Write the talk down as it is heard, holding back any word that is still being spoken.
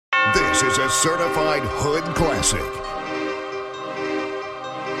This is a certified hood classic.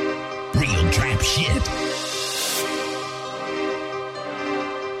 Real trap shit.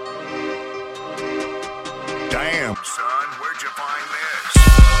 Damn, son, where'd you find this?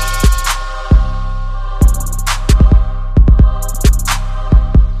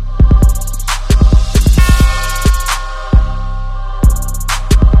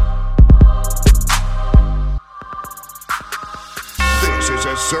 This is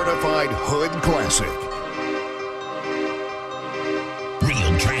a certified hood classic.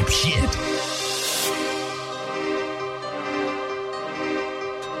 Real trap shit.